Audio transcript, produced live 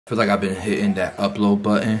I feel like I've been hitting that upload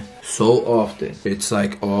button so often. It's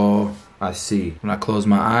like all I see when I close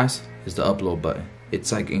my eyes is the upload button.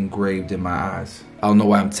 It's like engraved in my eyes. I don't know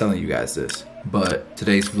why I'm telling you guys this, but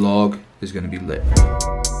today's vlog is gonna be lit.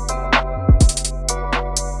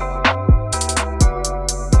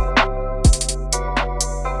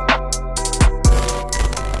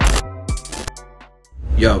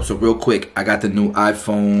 Yo, so real quick, I got the new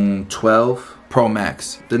iPhone 12 Pro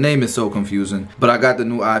Max. The name is so confusing, but I got the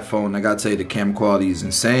new iPhone. I gotta tell you, the camera quality is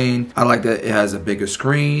insane. I like that it has a bigger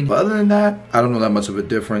screen, but other than that, I don't know that much of a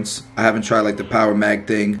difference. I haven't tried like the Power Mag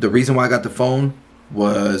thing. The reason why I got the phone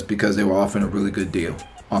was because they were offering a really good deal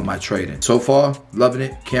on my trade-in. So far, loving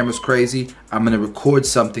it. Camera's crazy. I'm gonna record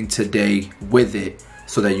something today with it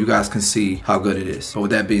so that you guys can see how good it is. So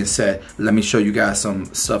with that being said, let me show you guys some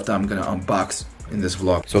stuff that I'm gonna unbox in this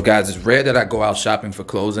vlog. So guys, it's rare that I go out shopping for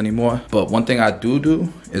clothes anymore, but one thing I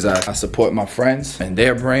do is I support my friends and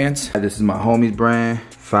their brands. This is my homie's brand,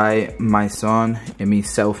 Fai My Son, it means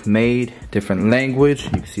self-made, different language. You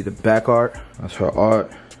can see the back art, that's her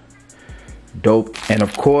art. Dope. And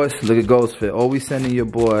of course, look at Ghostfit, always sending your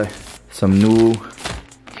boy some new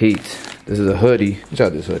heat. This is a hoodie. Check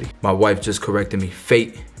out this hoodie. My wife just corrected me.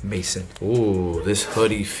 Fate Mason. Ooh, this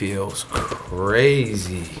hoodie feels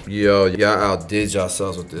crazy. Yo, y'all outdid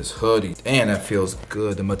yourselves with this hoodie. And that feels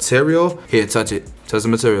good. The material, here, touch it. Touch the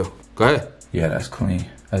material. Go ahead. Yeah, that's clean.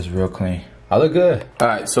 That's real clean. I look good. All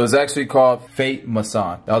right, so it's actually called Fate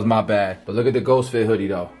Mason. That was my bad. But look at the Ghost Fit hoodie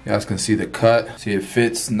though. You guys can see the cut. See, it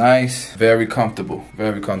fits nice. Very comfortable.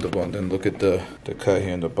 Very comfortable. And then look at the cut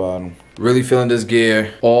here in the bottom. Really feeling this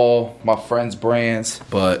gear. All my friends' brands,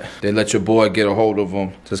 but they let your boy get a hold of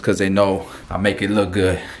them just because they know I make it look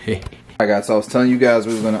good. Alright guys, so I was telling you guys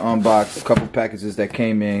we were gonna unbox a couple packages that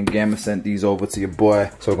came in. Gamma sent these over to your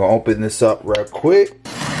boy. So we're gonna open this up real quick.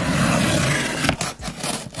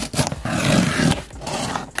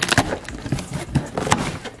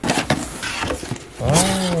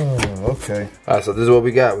 Okay. Alright, so this is what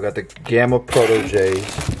we got. We got the Gamma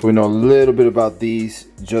Protojays. We know a little bit about these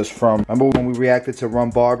just from, remember when we reacted to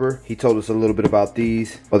Run Barber? He told us a little bit about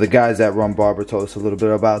these. Or the guys at Run Barber told us a little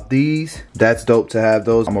bit about these. That's dope to have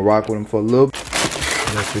those. I'm gonna rock with them for a little bit.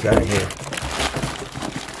 What else we got in here?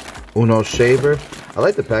 Uno shaver. I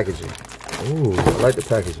like the packaging. Ooh, I like the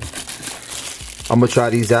packaging. I'm gonna try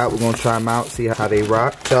these out. We're gonna try them out, see how they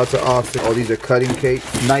rock. Shout out to Austin. Oh, these are cutting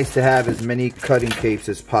capes. Nice to have as many cutting capes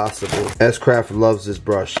as possible. S-Craft loves this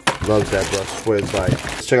brush. Loves that brush. Swears by it.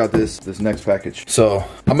 Let's check out this next package. So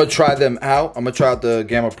I'm gonna try them out. I'm gonna try out the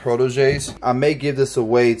Gamma Protojays. I may give this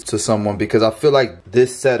away to someone because I feel like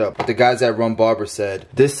this setup, the guys at Run Barber said,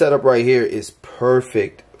 this setup right here is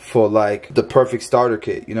perfect for like the perfect starter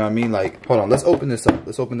kit, you know what I mean? Like, hold on, let's open this up.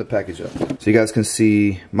 Let's open the package up. So you guys can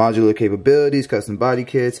see modular capabilities, custom body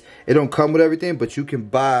kits. It don't come with everything, but you can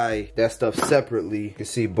buy that stuff separately. You can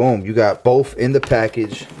see, boom, you got both in the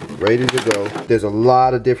package, ready to go. There's a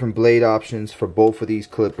lot of different blade options for both of these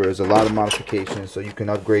clippers, a lot of modifications, so you can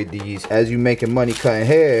upgrade these. As you making money cutting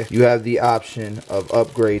hair, you have the option of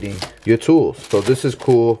upgrading your tools. So this is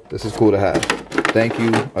cool. This is cool to have. Thank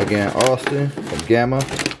you again, Austin from Gamma.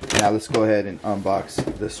 Now let's go ahead and unbox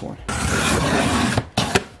this one.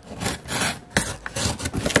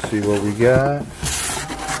 See what we got.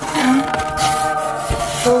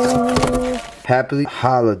 Happy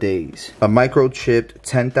Holidays. A microchipped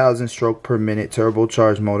 10,000 stroke per minute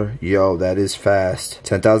turbocharged motor. Yo, that is fast.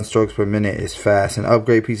 10,000 strokes per minute is fast. An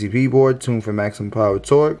upgrade PCB board tuned for maximum power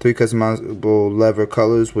torque. 3 customizable lever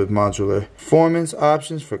colors with modular performance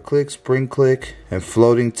options for click, spring click, and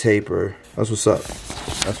floating taper. That's what's up.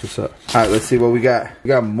 That's what's up. All right, let's see what we got. We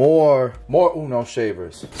got more Uno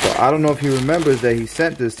shavers. So I don't know if he remembers that he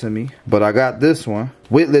sent this to me, but I got this one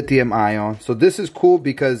with lithium ion. So this is cool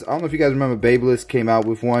because I don't know if you guys remember, Babyliss came out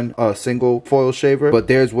with one single foil shaver, but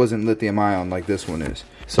theirs wasn't lithium ion like this one is.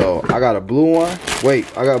 So I got a blue one. Wait,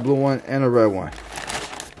 I got a blue one and a red one.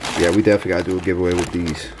 Yeah, we definitely gotta do a giveaway with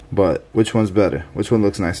these. But which one's better? Which one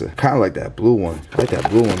looks nicer? Kind of like that blue one. I like that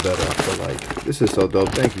blue one better. I feel like this is so dope.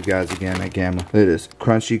 Thank you guys again at Gamma. Look at this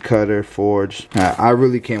crunchy cutter forged. I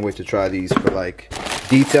really can't wait to try these for like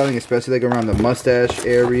detailing, especially like around the mustache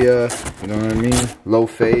area. You know what I mean? Low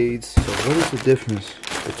fades. So what is the difference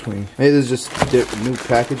between? Maybe this is just new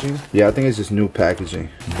packaging. Yeah, I think it's just new packaging.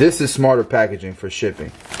 This is smarter packaging for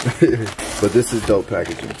shipping. But this is dope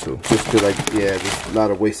packaging too. Just feel like, yeah, there's a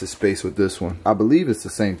lot of wasted space with this one. I believe it's the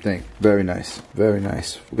same thing. Very nice. Very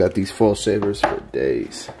nice. We got these full shavers for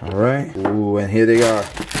days. All right. Ooh, and here they are.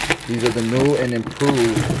 These are the new and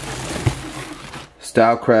improved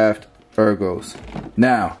Stylecraft Ergos.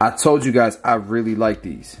 Now, I told you guys I really like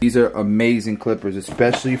these. These are amazing clippers,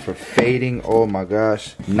 especially for fading. Oh my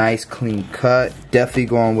gosh. Nice clean cut. Definitely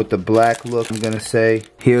going with the black look, I'm gonna say.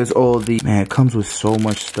 Here's all the, man, it comes with so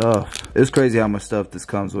much stuff. It's crazy how much stuff this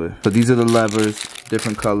comes with. So these are the levers,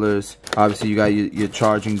 different colors. Obviously you got your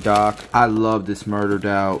charging dock. I love this murdered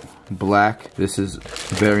out black. This is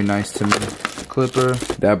very nice to me. Clipper.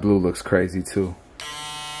 That blue looks crazy too.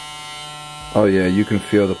 Oh yeah, you can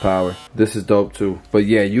feel the power. This is dope too. But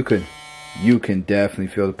yeah, you can definitely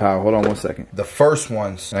feel the power. Hold on one second. The first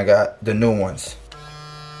ones, and I got the new ones.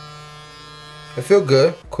 They feel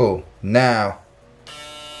good. Cool. Now,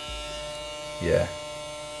 yeah.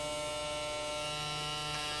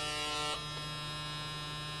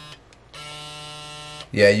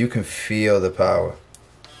 Yeah, you can feel the power.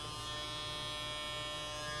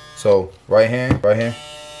 So, right hand.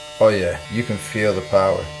 Oh yeah, you can feel the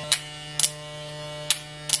power.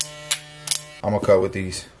 I'm gonna cut with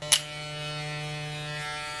these.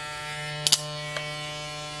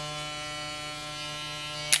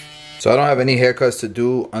 So I don't have any haircuts to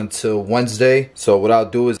do until Wednesday. So what I'll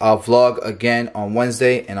do is I'll vlog again on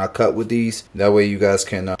Wednesday and I'll cut with these. That way you guys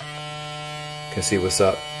can see what's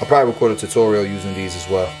up. I'll probably record a tutorial using these as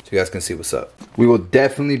well, so you guys can see what's up. We will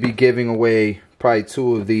definitely be giving away probably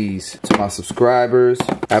 2 of these to my subscribers.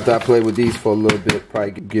 After I play with these for a little bit,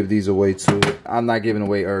 probably give these away too. I'm not giving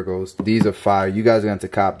away Ergos. These are fire. You guys are going to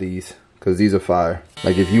have to cop these because these are fire.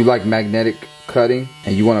 Like if you like magnetic cutting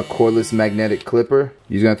and you want a cordless magnetic clipper,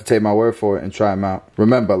 you're going to have to take my word for it and try them out.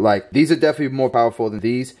 Remember, like, these are definitely more powerful than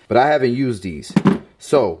these, but I haven't used these.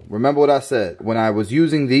 So remember what I said. When I was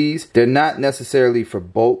using these, they're not necessarily for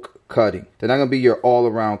bulk cutting. They're not going to be your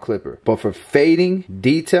all-around clipper. But for fading,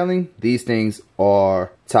 detailing, these things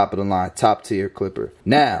are top of the line, top tier clipper.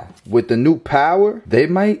 Now, with the new power, they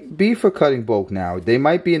might be for cutting bulk now. They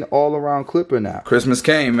might be an all-around clipper now. Christmas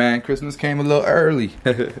came, man. Christmas came a little early.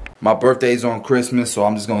 My birthday's on Christmas, so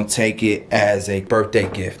I'm just going to take it as a birthday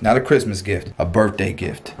gift. Not a Christmas gift, a birthday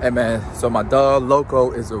gift. Hey, man, so my dog,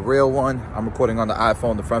 Loco, is a real one. I'm recording on the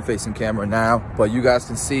iPhone, the front-facing camera now. But you guys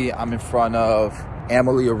can see I'm in front of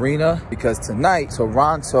Amalie Arena because tonight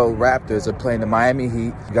Toronto Raptors are playing the Miami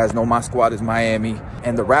Heat. You guys know my squad is Miami,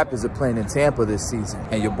 and the Raptors are playing in Tampa this season.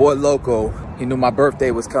 And your boy Loco, he knew my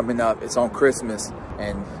birthday was coming up. It's on Christmas,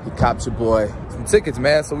 and he copped your boy some tickets,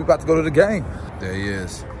 man. So we about to go to the game. There he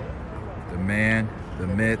is, the man, the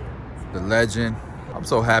myth, the legend. I'm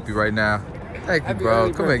so happy right now. Thank you,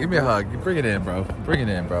 bro. Come here, give me a hug. Bring it in, bro. Bring it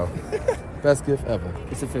in, bro. Best gift ever.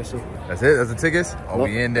 It's official. That's it? That's the tickets? Oh,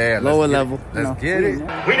 we in there. Lower level. Let's get it.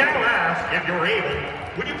 We now ask, if you're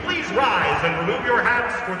able, would you please rise and remove your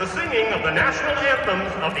hats for the singing of the national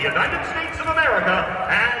anthems of the United States of America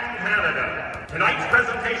and Canada. Tonight's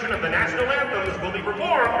presentation of the national anthems will be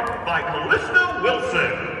performed by Callista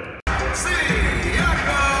Wilson.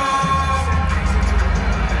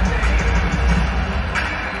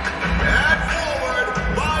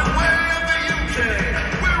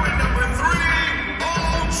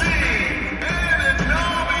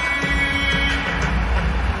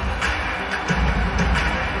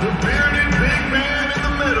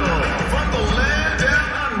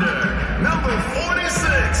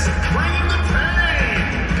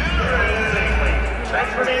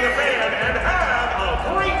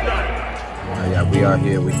 We are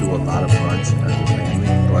here. We do a lot of brunch as a family.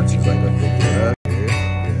 Brunch is like a big deal.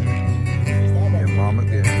 Yeah. Your mama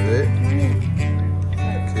getting lit.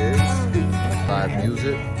 Kids. Live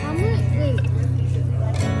music.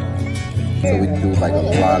 So we do like a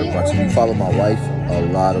lot of brunch. If you follow my wife, a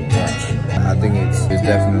lot of brunch. I think it's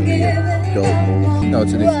definitely a dope move. You know,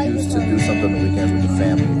 it's an excuse to do something on the weekends with the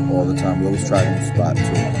family all the time. We always try a new spot too.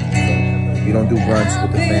 So if you don't do brunch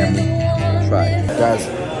with the family, try it. Guys,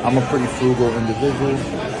 I'm a pretty frugal individual,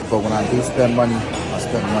 but when I do spend money, I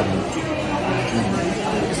spend money in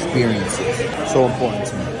experiences. So important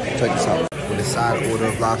to me. Check this out. With a side order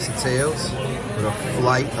of lobster tails, with a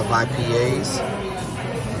flight of IPAs,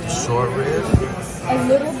 short rib, a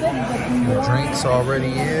little bit, but more. The drinks already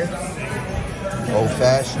here, old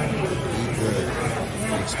fashioned, eat good.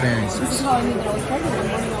 Experiences,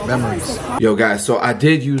 memories. Yo guys, so I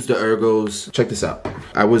did use the Ergos. Check this out.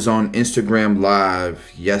 I was on Instagram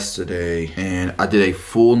live yesterday and I did a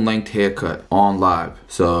full length haircut on live.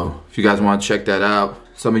 So if you guys want to check that out,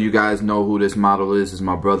 some of you guys know who this model is. It's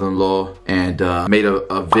my brother-in-law, and made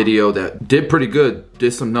a video that did pretty good,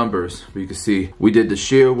 did some numbers. You can see we did the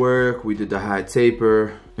shear work, we did the high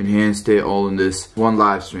taper, enhanced it all in this one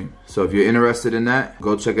live stream. So if you're interested in that,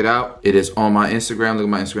 go check it out. It is on my Instagram. Look at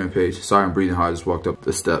my Instagram page. Sorry, I'm breathing hard. I just walked up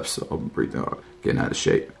the steps, so I'm breathing hard. Getting out of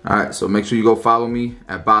shape. All right, so make sure you go follow me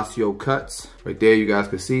at Basio Cuts. Right there, you guys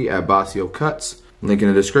can see at Basio Cuts. Link in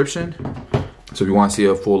the description. So if you want to see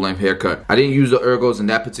a full-length haircut. I didn't use the ergos in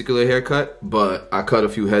that particular haircut, but I cut a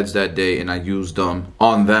few heads that day and I used them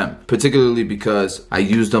on them. Particularly because I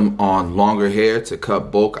used them on longer hair to cut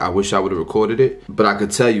bulk. I wish I would have recorded it. But I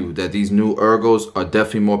could tell you that these new ergos are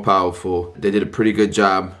definitely more powerful. They did a pretty good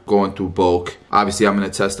job going through bulk. Obviously, I'm going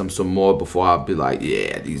to test them some more before I'll be like,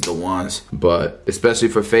 yeah, these are the ones. But especially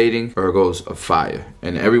for fading, ergos are fire.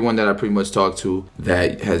 And everyone that I pretty much talked to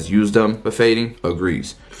that has used them for fading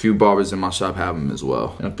agrees. A few barbers in my shop have them as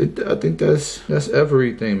well. And I think that's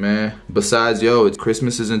everything, man. Besides, yo, it's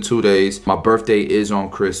Christmas is in 2 days. My birthday is on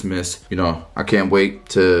Christmas. You know, I can't wait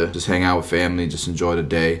to just hang out with family, just enjoy the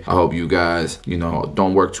day. I hope you guys, you know,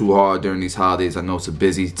 don't work too hard during these holidays. I know it's a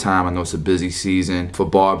busy time. I know it's a busy season for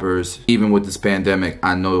barbers. Even with this pandemic,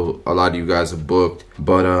 I know a lot of you guys are booked.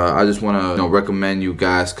 But I just want to, you know, recommend you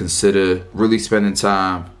guys consider really spending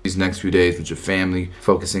time these next few days with your family,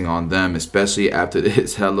 focusing on them, especially after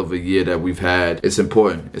this hell of a year that we've had. It's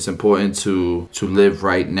important. It's important to live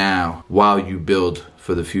right now while you build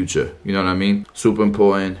for the future. You know what I mean? Super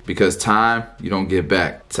important, because time you don't get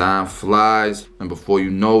back. Time flies, and before you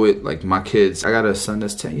know it, like my kids, I got a son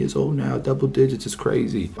that's 10 years old now, double digits, is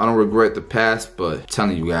crazy. I don't regret the past, but I'm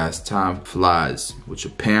telling you guys, time flies with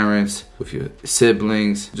your parents, with your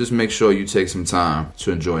siblings. Just make sure you take some time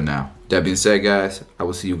to enjoy now. That being said, guys, I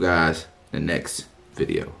will see you guys in the next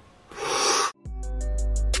video.